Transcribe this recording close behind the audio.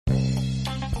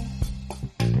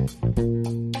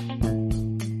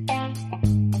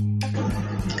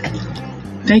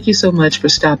Thank you so much for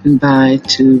stopping by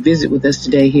to visit with us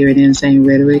today here at Insane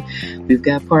Rhetoric. We've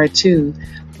got part two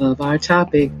of our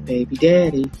topic, Baby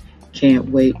Daddy. Can't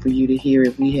wait for you to hear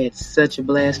it. We had such a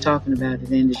blast talking about it,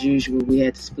 and as usual, we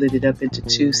had to split it up into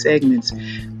two segments.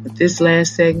 But this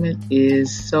last segment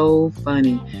is so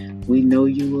funny. We know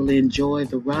you will enjoy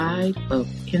the ride of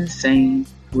Insane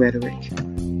Rhetoric.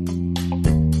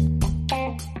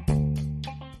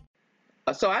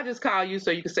 So I just called you so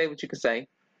you can say what you can say.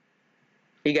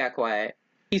 He got quiet.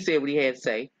 He said what he had to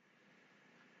say.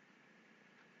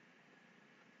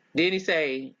 Then he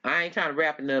say, I ain't trying to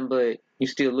rap or nothing, but you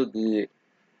still look good.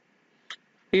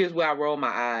 Here's where I roll my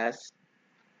eyes.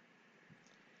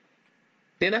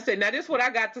 Then I said, now this is what I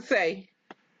got to say.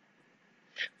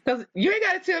 Because you ain't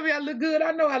got to tell me I look good.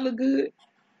 I know I look good.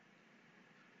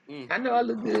 I know I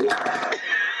look good.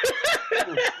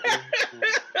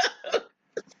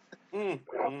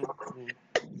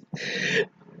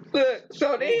 Look,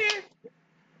 so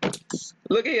then,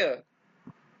 look here.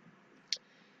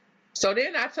 So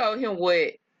then I told him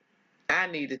what I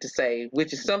needed to say,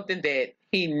 which is something that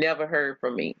he never heard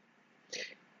from me.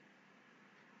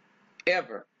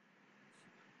 Ever.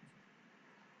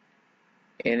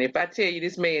 And if I tell you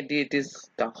this man did this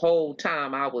the whole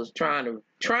time I was trying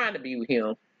to be with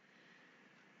him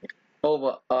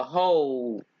over a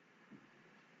whole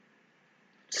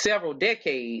several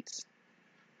decades,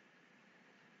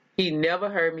 he never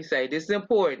heard me say, this is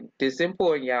important,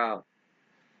 y'all.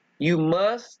 You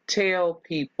must tell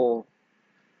people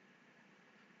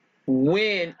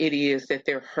when it is that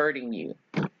they're hurting you.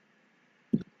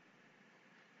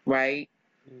 Right?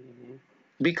 Mm-hmm.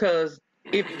 Because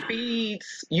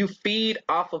you feed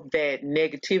off of that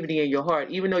negativity in your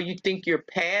heart. Even though you think you're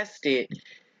past it,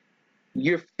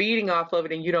 you're feeding off of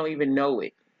it and you don't even know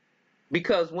it.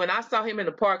 Because when I saw him in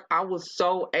the park, I was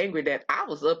so angry that I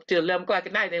was up till 11 o'clock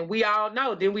at night. And we all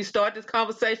know, then we start this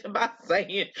conversation by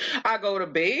saying, I go to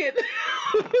bed.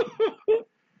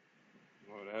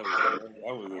 That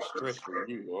was a stretch for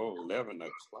you. 11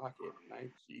 o'clock at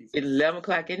night. Jesus. 11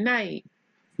 o'clock at night.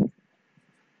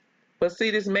 But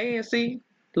see this man, see?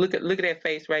 Look at that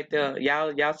face right there.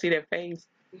 Y'all see that face?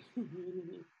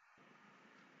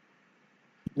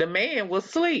 The man was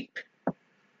asleep.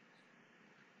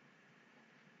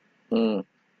 Yeah.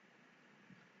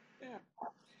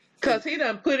 Cause he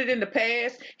done put it in the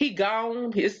past. He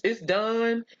gone. It's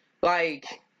done.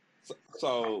 Like.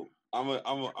 So I'm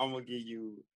gonna give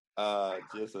you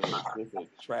just a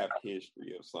trap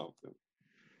history of something.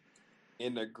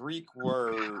 In the Greek,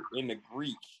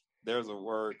 there's a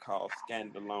word called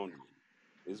scandalonian.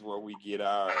 Is where we get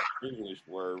our English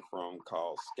word from,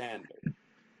 called scandal.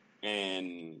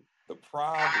 And the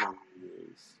problem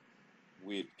is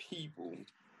with people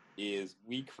is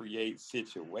we create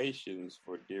situations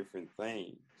for different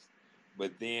things.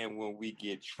 But then when we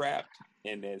get trapped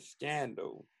in that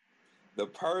scandal, the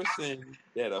person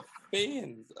that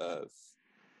offends us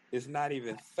is not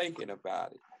even thinking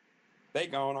about it. They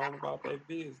going on about their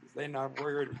business. They're not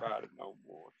worried about it no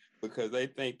more because they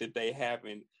think that they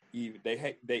haven't even,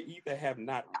 they either have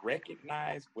not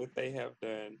recognized what they have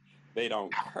done, they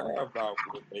don't care about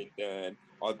what they've done,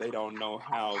 or they don't know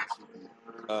how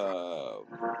to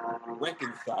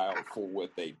reconcile for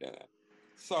what they've done.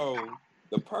 So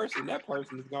that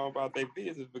person is going about their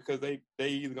business because they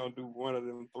either going to do one of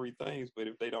them three things, but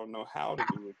if they don't know how to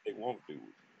do it, they won't do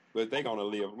it. But they're going to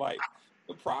live life.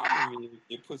 The problem is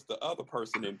it puts the other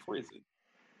person in prison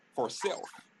for self.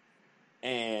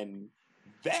 And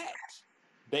that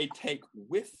they take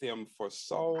with them for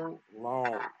so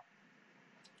long.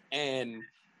 And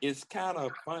it's kind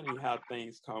of funny how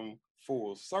things come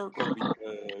full circle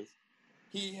because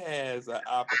he has an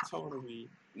opportunity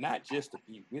not just to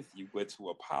be with you, but to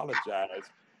apologize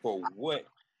for what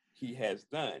he has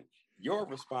done. Your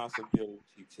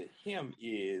responsibility to him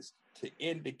is to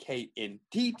indicate in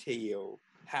detail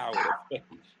how it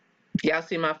affected you. Y'all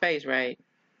see my face, right?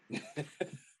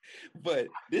 But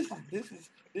this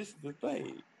is the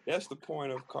thing. That's the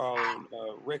point of calling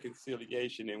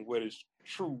reconciliation and what is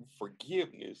true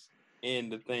forgiveness in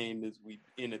the things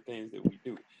that we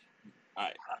do. All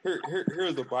right,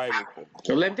 here's a Bible quote.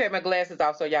 So let me take my glasses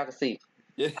off so y'all can see.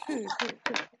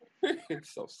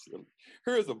 It's so silly.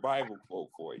 Here's a Bible quote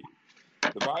for you.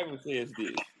 The Bible says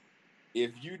this: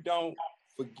 if you don't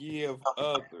forgive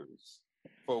others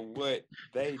for what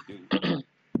they do,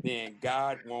 then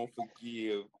God won't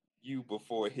forgive you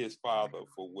before his Father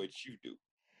for what you do.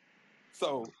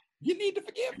 So you need to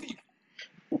forgive people.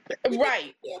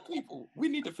 Right. We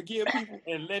need to forgive people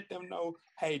and let them know,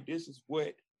 hey, this is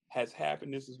what has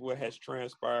happened. This is what has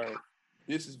transpired.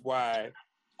 This is why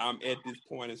I'm at this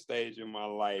point and stage in my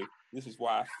life. This is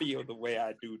why I feel the way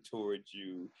I do towards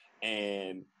you.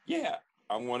 And yeah,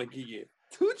 I want to give you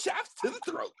 2 chops to the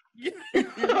throat. You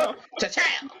know? Yeah,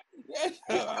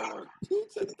 I want 2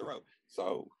 to the throat.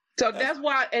 So that's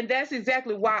why, and that's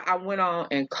exactly why I went on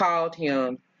and called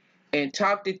him and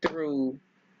talked it through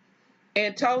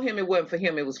and told him it wasn't for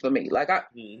him, it was for me. Like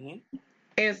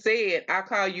and said, I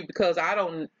call you because I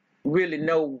don't really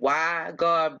know why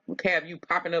God have you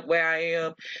popping up where I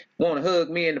am, want to hug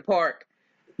me in the park.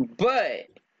 But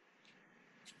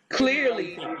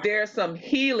clearly there's some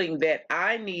healing that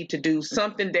I need to do,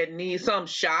 something that needs some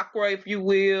chakra, if you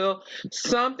will,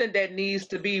 something that needs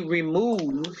to be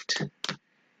removed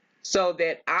so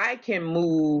that I can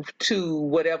move to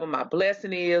whatever my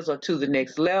blessing is or to the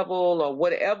next level or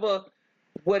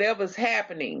whatever's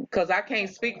happening, because I can't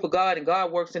speak for God and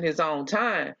God works in his own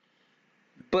time.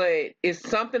 But it's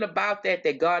something about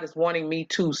that God is wanting me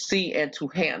to see and to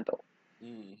handle.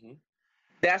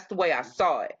 That's the way I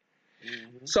saw it.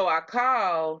 So I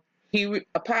called, he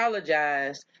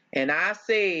apologized, and I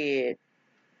said,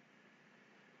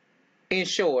 in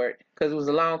short, because it was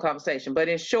a long conversation, but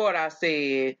in short, I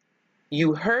said,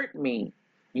 you hurt me,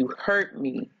 you hurt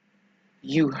me,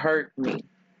 you hurt me.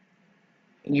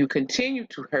 You continue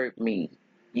to hurt me,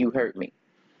 you hurt me.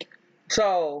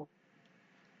 So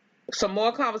some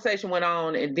more conversation went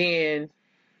on, and then,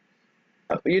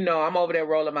 I'm over there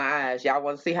rolling my eyes. Y'all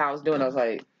want to see how I was doing? I was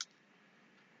like,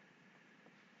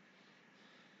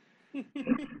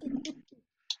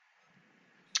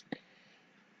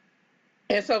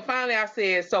 and so finally I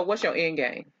said, so what's your end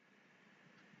game?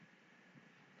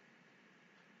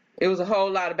 It was a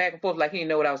whole lot of back and forth, like he didn't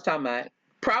know what I was talking about.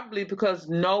 Probably because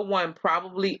no one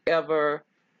probably ever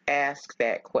asked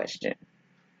that question.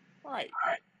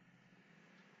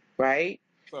 Right.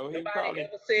 So he probably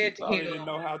ever said to him, didn't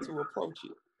know how to approach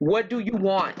it. What do you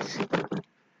want?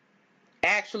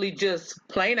 Actually, just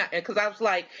plain out. Because I was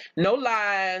like, no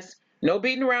lies, no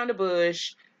beating around the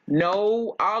bush,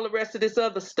 no all the rest of this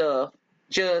other stuff.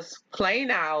 Just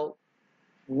plain out,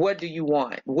 what do you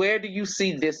want? Where do you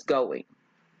see this going?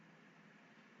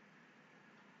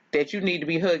 That you need to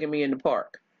be hugging me in the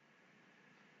park.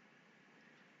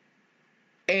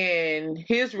 And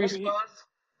his response,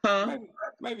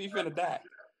 Maybe he's finna die.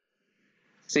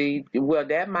 See, well,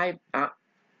 that might,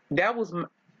 that was, I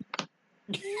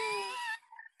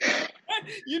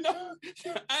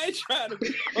ain't trying to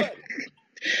be funny.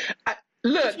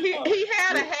 Look, he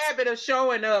had a habit of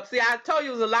showing up. See, I told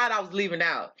you it was a lot I was leaving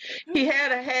out. He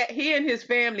and his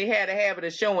family had a habit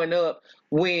of showing up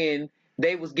when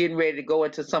they was getting ready to go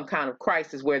into some kind of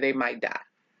crisis where they might die.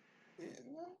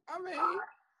 I mean,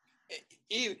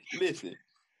 listen,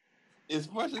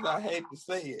 as much as I hate to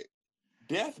say it,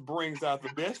 death brings out the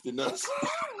best in us.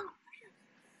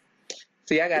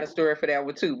 See, I got a story for that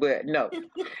one too, but no.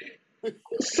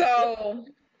 So,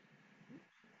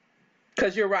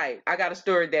 because you're right, I got a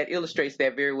story that illustrates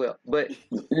that very well, but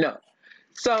no.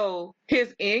 So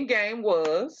his end game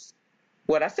was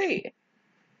what I said.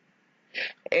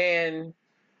 And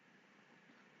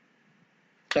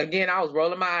again, I was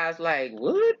rolling my eyes like,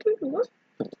 what?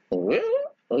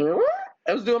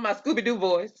 I was doing my Scooby-Doo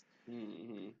voice.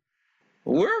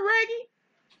 We're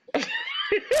Reggie.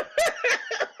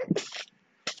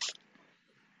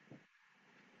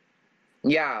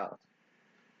 Y'all.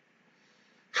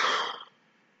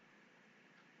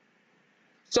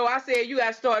 So I said, you got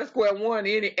to start at square one.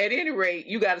 At any rate,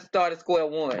 you got to start at square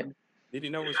one. Did he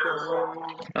know what square one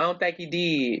was? I don't think he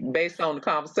did, based on the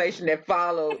conversation that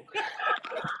followed.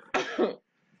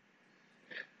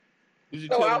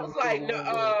 So I was like, no,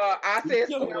 I said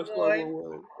square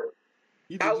one.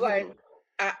 I was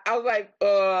like,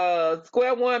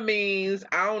 square one means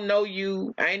I don't know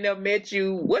you. I ain't never met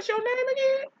you. What's your name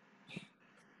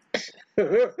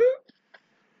again?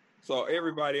 So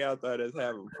everybody out there that's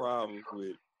having problems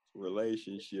with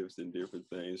relationships and different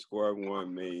things, square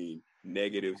one means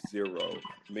 -0,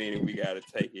 meaning we got to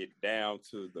take it down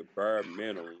to the bare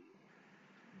minimum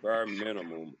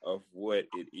of what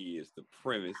it is, the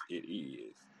premise it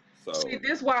is. So see,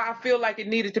 this is why I feel like it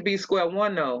needed to be square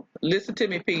one though. Listen to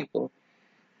me, people.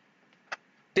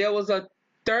 There was a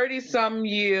 30-some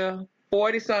year,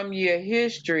 40-some year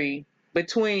history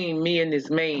between me and this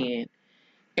man,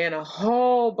 and a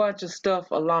whole bunch of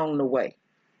stuff along the way.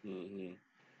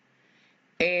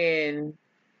 And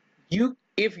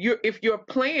if your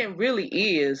plan really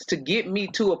is to get me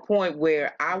to a point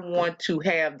where I want to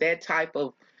have that type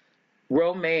of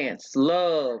romance,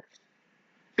 love,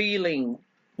 feeling,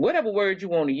 whatever word you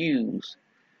want to use,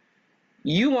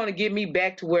 you want to get me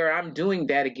back to where I'm doing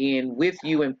that again with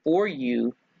you and for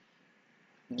you,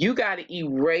 you got to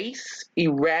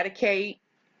eradicate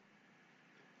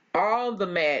all the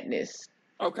madness.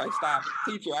 Okay, stop.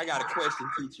 Teacher, I got a question,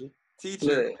 teacher.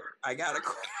 Teacher, Look, I got a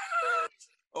question.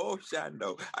 Oh,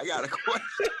 Shando, I got a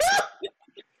question.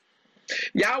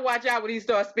 y'all watch out when he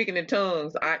starts speaking in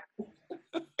tongues.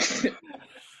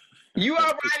 You all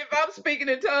right if I'm speaking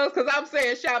in tongues because I'm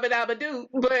saying shabba-dabba-doo,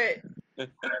 but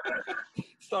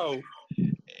So,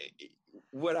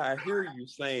 what I hear you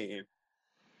saying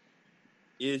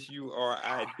is you are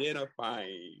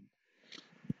identifying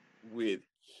with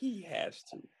he has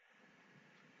to.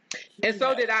 And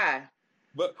so did I.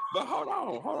 But hold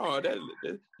on.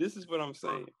 This is what I'm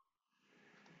saying.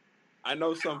 I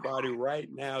know somebody right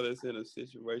now that's in a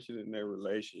situation in their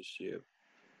relationship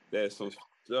that some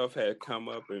stuff had come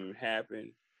up and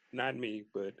happened. Not me,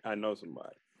 but I know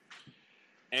somebody.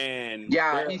 And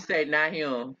yeah, he said not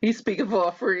him. He's speaking for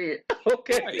a friend.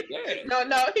 Okay. Right, yeah.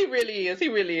 No, he really is. He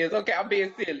really is. Okay, I'm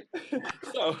being silly.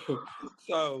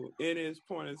 So in his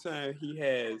point in time, he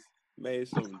has made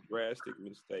some drastic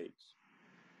mistakes.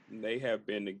 They have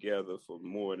been together for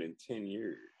more than 10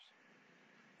 years.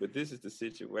 But this is the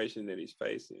situation that he's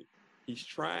facing. He's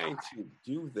trying to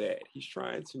do that. He's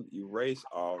trying to erase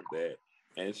all that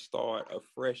and start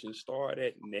afresh and start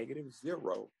at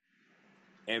 -0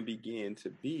 and begin to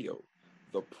build.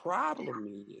 The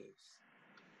problem is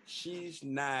she's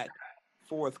not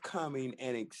forthcoming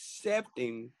and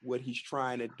accepting what he's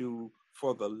trying to do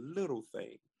for the little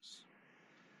things.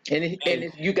 And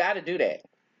you got to do that.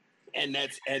 And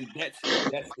that's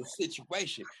the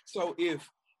situation. So if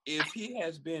he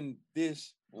has been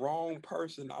this wrong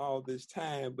person all this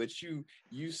time, but you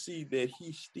see that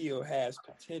he still has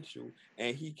potential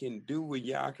and he can do it,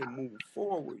 y'all can move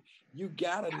forward, you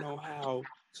gotta know how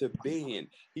to bend.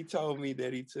 He told me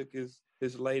that he took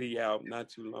his lady out not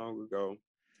too long ago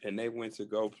and they went to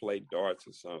go play darts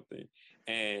or something,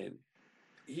 and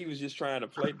he was just trying to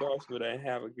play darts with her and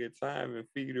have a good time and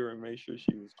feed her and make sure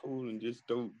she was cool and just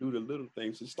don't do the little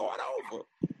things to start over.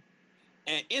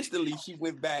 And instantly she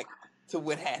went back to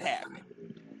what had happened.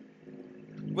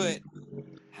 But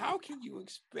how can you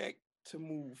expect to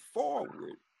move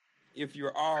forward if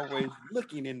you're always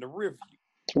looking in the rearview?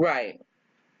 Right.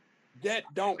 That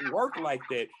don't work like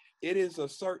that. It is a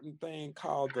certain thing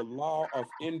called the law of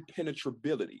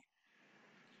impenetrability,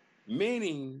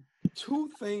 meaning two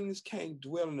things can't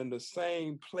dwell in the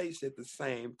same place at the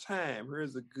same time.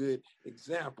 Here's a good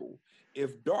example.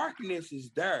 If darkness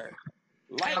is there,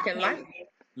 light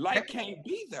can't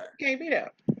be there. Can't be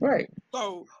there. Right.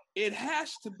 So it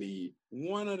has to be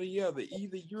one or the other.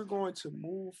 Either you're going to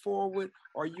move forward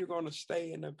or you're going to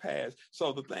stay in the past.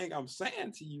 So the thing I'm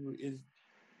saying to you is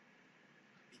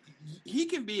he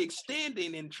can be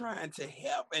extending and trying to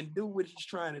help and do what he's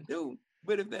trying to do.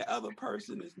 But if that other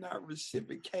person is not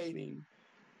reciprocating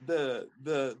the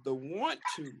want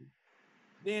to,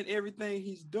 then everything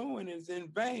he's doing is in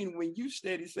vain when you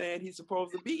steady saying he's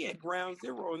supposed to be at ground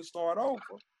zero and start over.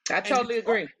 I totally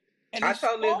agree. I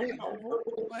totally agree. Over,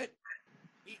 but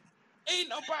ain't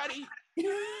nobody,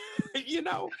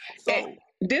 So and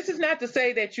this is not to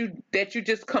say that you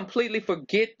just completely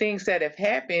forget things that have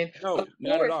happened. No,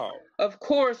 not at all. Of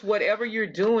course, whatever you're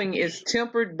doing is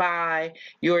tempered by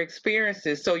your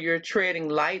experiences, so you're treading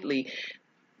lightly.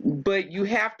 But you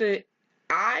have to,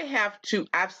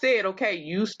 I've said, okay,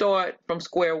 you start from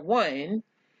square one.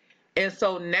 And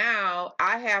so now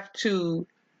I have to,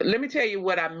 let me tell you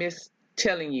what I missed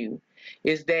telling you,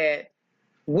 is that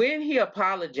when he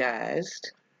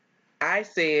apologized, I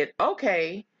said,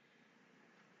 okay,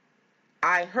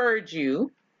 I heard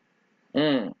you.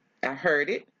 I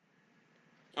heard it.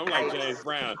 I'm like James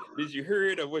Brown. Did you hear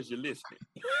it or was you listening?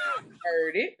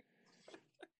 Heard it.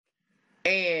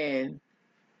 And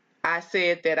I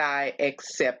said that I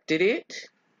accepted it.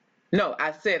 No,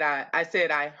 I said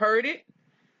I heard it.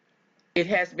 It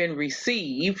has been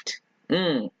received.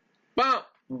 Bump,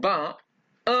 bump,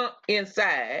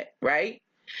 inside, right?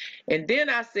 And then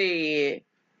I said,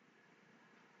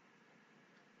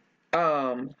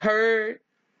 heard,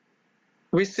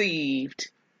 received,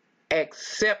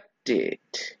 accepted.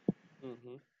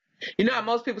 Mm-hmm. You know how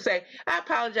most people say, I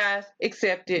apologize,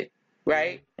 accepted,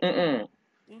 right? Mm-hmm.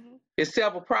 There's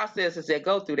several processes that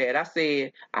go through that. I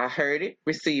said, I heard it,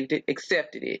 received it,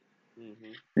 accepted it.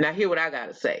 Mm-hmm. Now hear what I got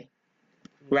to say,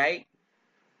 right?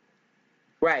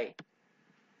 Right.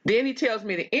 Then he tells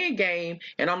me the end game,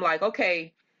 and I'm like,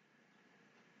 okay,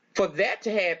 for that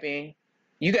to happen,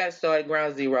 you got to start at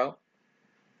ground zero.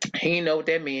 He didn't know what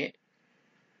that meant.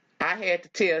 I had to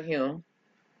tell him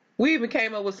We even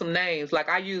came up with some names. Like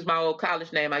I used my old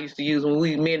college name I used to use when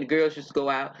me and the girls used to go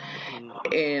out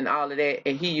and all of that.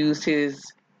 And he used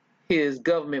his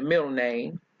government middle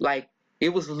name. Like it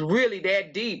was really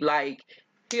that deep. Like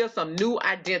here's some new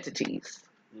identities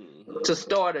to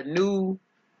start a new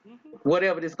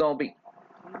whatever this gonna be.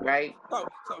 Right? So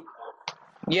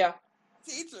yeah.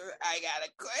 Teacher, I got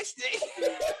a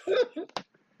question.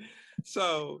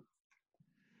 So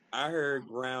I heard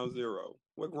ground zero.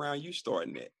 What ground you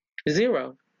starting at?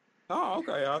 0. Oh,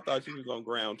 okay. I thought you was on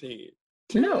ground 10.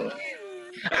 No.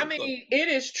 I mean, it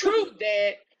is true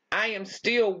that I am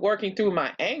still working through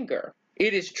my anger.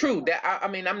 It is true that I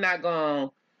mean, I'm not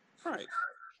going right.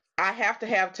 I have to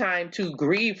have time to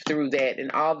grieve through that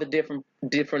and all the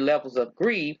different levels of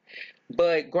grief.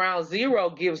 But ground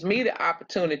zero gives me the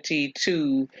opportunity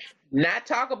to not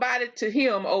talk about it to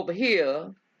him over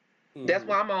here. That's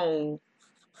why I'm on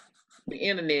the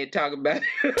internet talking about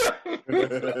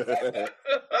it.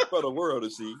 For the world to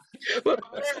see. For the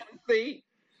world to see.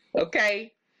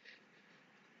 Okay.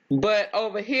 But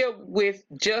over here with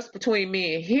just between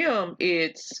me and him,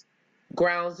 it's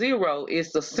ground zero.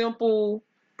 It's a simple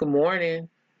good morning.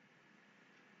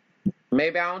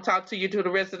 Maybe I don't talk to you till the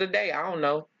rest of the day. I don't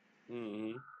know.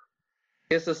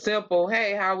 It's a simple,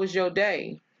 hey, how was your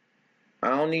day? I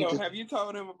don't need to. Have you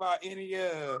told him about any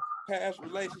past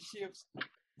relationships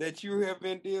that you have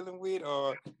been dealing with,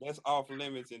 or that's off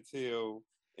limits until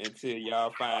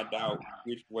y'all find out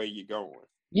which way you're going?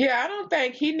 Yeah, I don't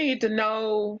think he need to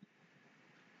know.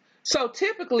 So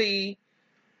typically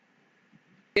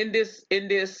in this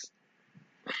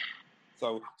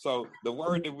So the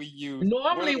word that we use,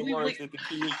 normally one of the words that the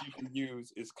kids used to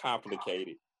use is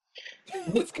complicated.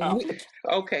 It's complicated.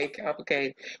 Okay,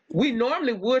 complicated. We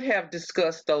normally would have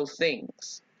discussed those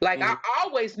things. Like I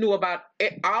always knew about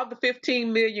all the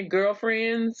 15 million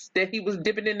girlfriends that he was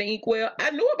dipping in the inkwell.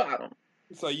 I knew about them.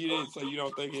 So you didn't. So you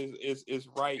don't think it's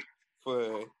right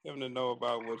for him to know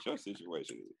about what your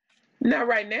situation is? Not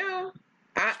right now.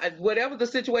 Whatever the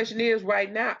situation is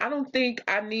right now, I don't think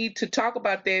I need to talk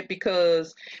about that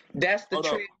because that's the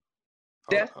truth.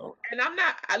 And I'm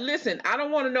not. Listen, I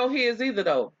don't want to know his either,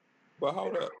 though. But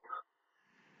hold up.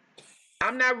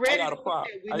 I'm not ready. I got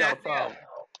a problem.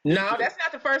 No, that's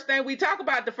not the first thing we talk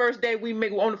about. The first day we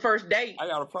make on the first date. I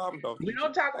got a problem, though. We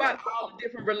don't talk about all the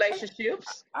different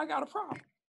relationships. I got a problem.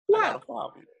 What? I got a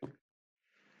problem.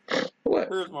 What?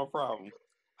 Here's my problem.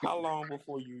 How long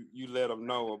before you let them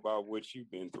know about what you've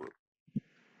been through?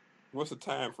 What's the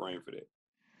time frame for that?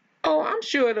 Oh, I'm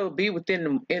sure it'll be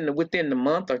within the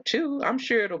month or two. I'm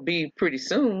sure it'll be pretty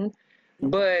soon.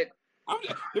 But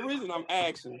the reason I'm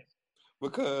asking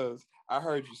because I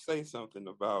heard you say something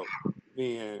about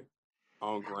being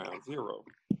on ground zero.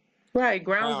 Right,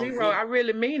 ground zero. I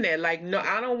really mean that. Like, no,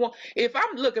 I don't want. If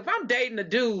I'm dating a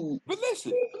dude. But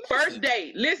listen. First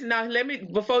date. Listen now.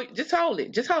 Just hold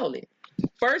it.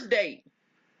 First date.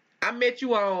 I met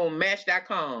you on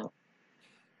Match.com,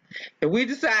 and we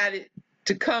decided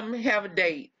to come have a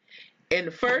date. And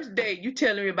the first date, you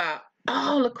telling me about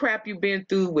all the crap you've been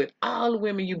through with all the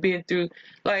women you've been through.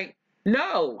 Like,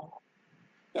 no.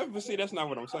 But see, that's not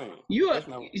what I'm saying. You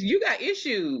got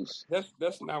issues.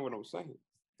 That's not what I'm saying.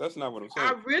 That's not what I'm saying.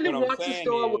 I really want to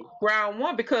start with ground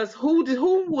one because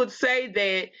who would say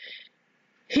that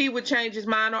he would change his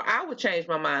mind or I would change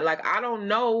my mind? Like, I don't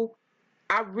know.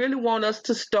 I really want us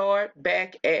to start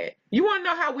back at. You want to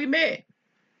know how we met?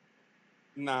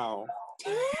 No.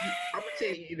 I'm gonna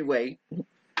tell you anyway.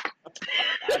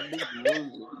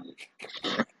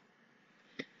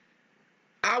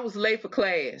 I was late for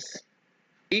class,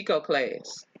 eco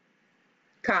class,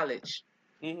 college.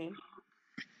 And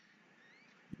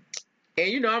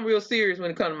you know I'm real serious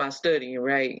when it comes to my studying,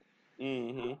 right?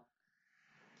 And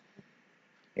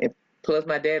plus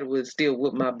my dad would still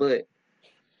whoop my butt.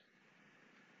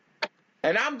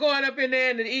 And I'm going up in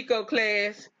there in the eco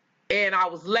class, and I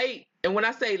was late. And when I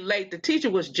say late, the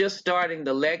teacher was just starting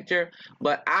the lecture,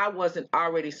 but I wasn't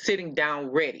already sitting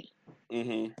down ready.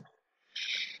 And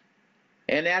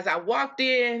as I walked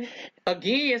in,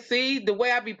 again, see the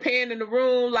way I be paying in the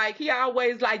room, like he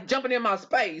always like jumping in my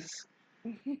space.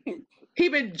 He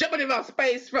been jumping in my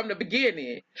space from the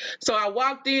beginning. So I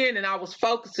walked in and I was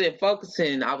focusing.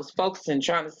 I was focusing,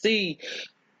 trying to see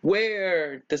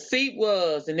where the seat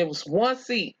was. And there was one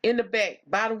seat in the back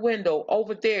by the window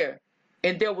over there.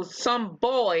 And there was some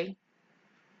boy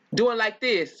doing like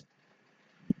this.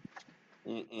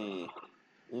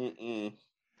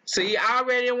 See, I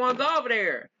already didn't want to go over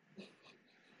there.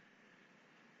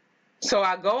 So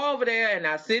I go over there and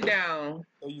I sit down.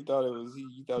 So you thought it was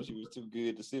you thought she was too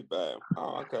good to sit by him.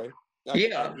 Oh, okay.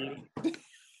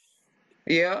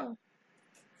 Yeah.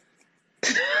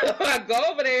 I go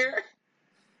over there,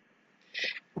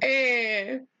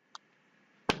 and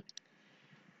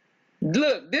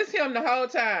look, this him the whole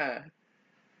time.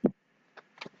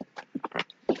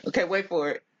 Okay, wait for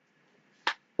it.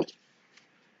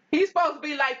 He's supposed to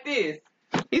be like this.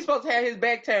 He's supposed to have his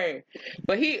back turned.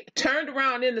 But he turned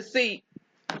around in the seat.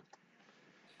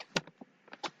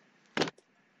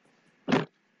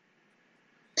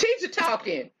 Teacher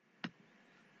talking.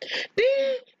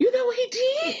 Then, you know what he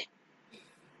did?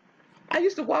 I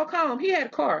used to walk home. He had a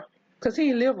car because he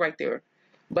didn't live right there.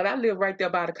 But I live right there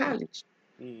by the college.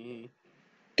 Mm-hmm.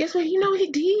 Guess what? You know what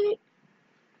he did?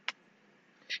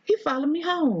 He followed me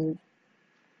home.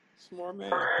 Smart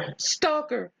man.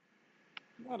 Stalker.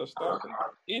 Not a stalker.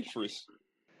 Interest.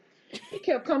 He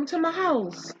kept coming to my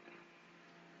house.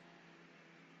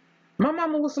 My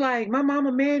mama was like, my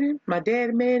mama mad him, my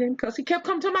daddy mad him, because he kept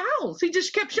coming to my house. He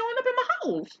just kept showing up in my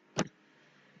house.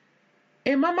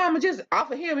 And my mama just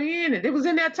offered him in, and it was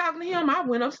in there talking to him. I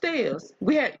went upstairs.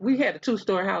 We had a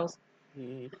 2-story house.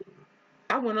 Mm-hmm.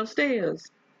 I went upstairs.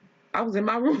 I was in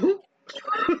my room.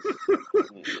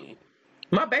 Mm-hmm.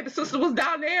 My baby sister was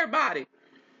down there, everybody.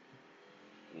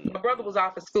 Mm-hmm. My brother was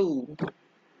off at school.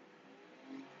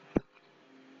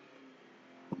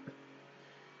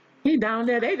 He down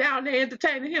there. They down there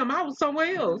entertaining him. I was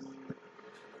somewhere else.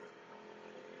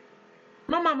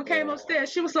 My mama came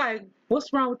upstairs. She was like,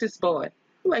 what's wrong with this boy?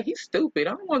 I'm like, he's stupid.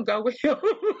 I don't want to go with him.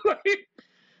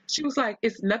 She was like,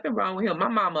 it's nothing wrong with him. My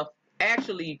mama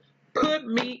actually put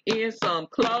me in some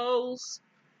clothes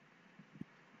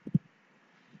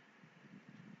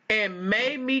and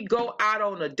made me go out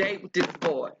on a date with this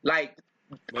boy. Like,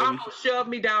 almost shoved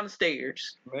me down the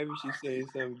stairs. Maybe she said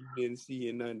something you didn't see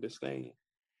and understand,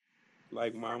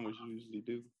 like mamas usually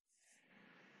do.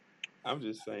 I'm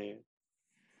just saying.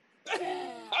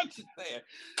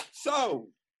 So,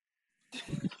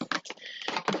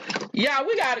 yeah,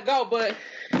 we gotta go, but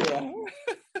yeah.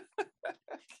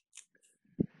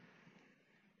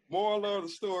 Moral of the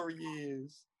story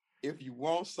is, if you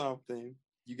want something,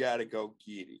 you gotta go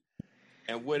get it,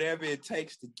 and whatever it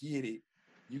takes to get it,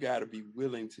 you gotta be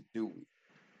willing to do it.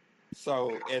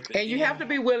 So, you have to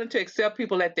be willing to accept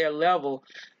people at their level,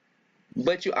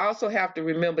 but you also have to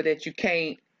remember that you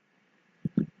can't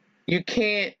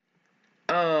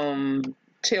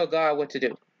tell God what to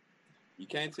do. You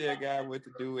can't tell God what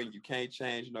to do, and you can't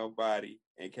change nobody,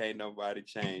 and can't nobody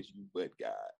change you but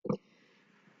God.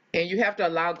 And you have to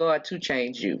allow God to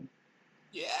change you.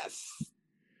 Yes.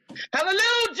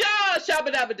 Hallelujah!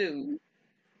 Shabba-dabba-doo.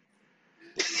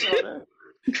 So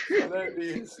that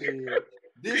being said,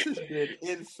 this has been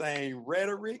Insane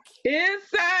Rhetoric.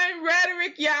 Insane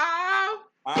Rhetoric, y'all.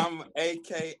 I'm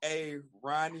AKA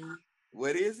Ronnie.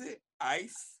 What is it?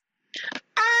 Ice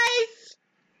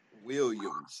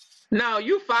Williams. No,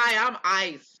 you fire. I'm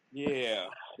Ice. Yeah,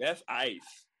 that's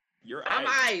Ice. I'm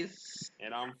Ice.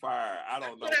 And I'm Fire. I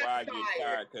don't know why I get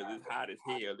fired, because it's hot as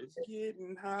hell. It's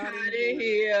getting hot in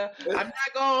here. I'm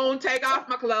not going to take off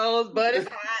my clothes, but it's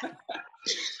hot.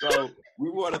 So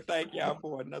we want to thank y'all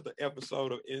for another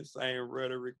episode of Insane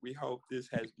Rhetoric. We hope this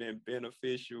has been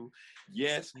beneficial.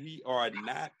 Yes, we are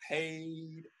not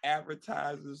paid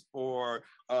advertisers for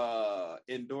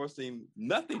endorsing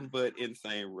nothing but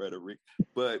Insane Rhetoric,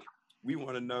 but we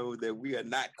want to know that we are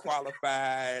not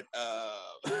qualified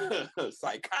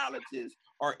psychologists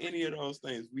or any of those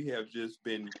things. We have just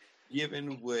been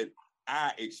given what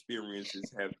our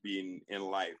experiences have been in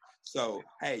life. So,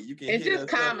 hey, you can hit just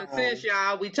common sense,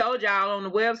 y'all. We told y'all on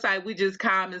the website, we just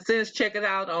common sense. Check it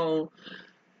out on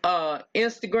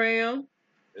Instagram.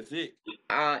 That's it.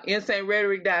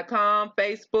 InsaneRhetoric.com,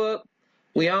 Facebook.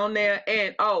 We on there.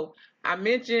 And, I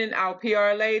mentioned our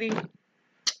PR lady.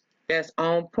 That's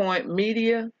On Point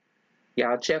Media.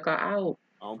 Y'all check her out.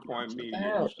 On Point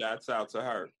Media. Shouts out to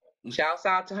her. Shouts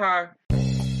out to her.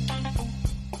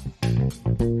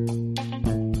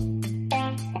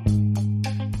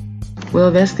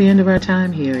 Well, that's the end of our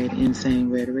time here at Insane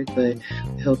Rhetoric, but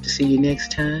we hope to see you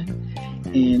next time.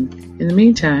 And in the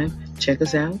meantime, check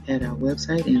us out at our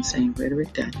website,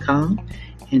 InsaneRhetoric.com,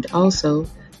 and also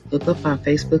look up our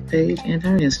Facebook page and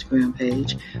our Instagram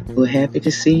page. We're happy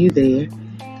to see you there.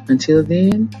 Until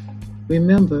then,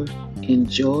 remember,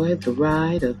 enjoy the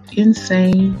ride of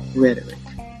Insane Rhetoric.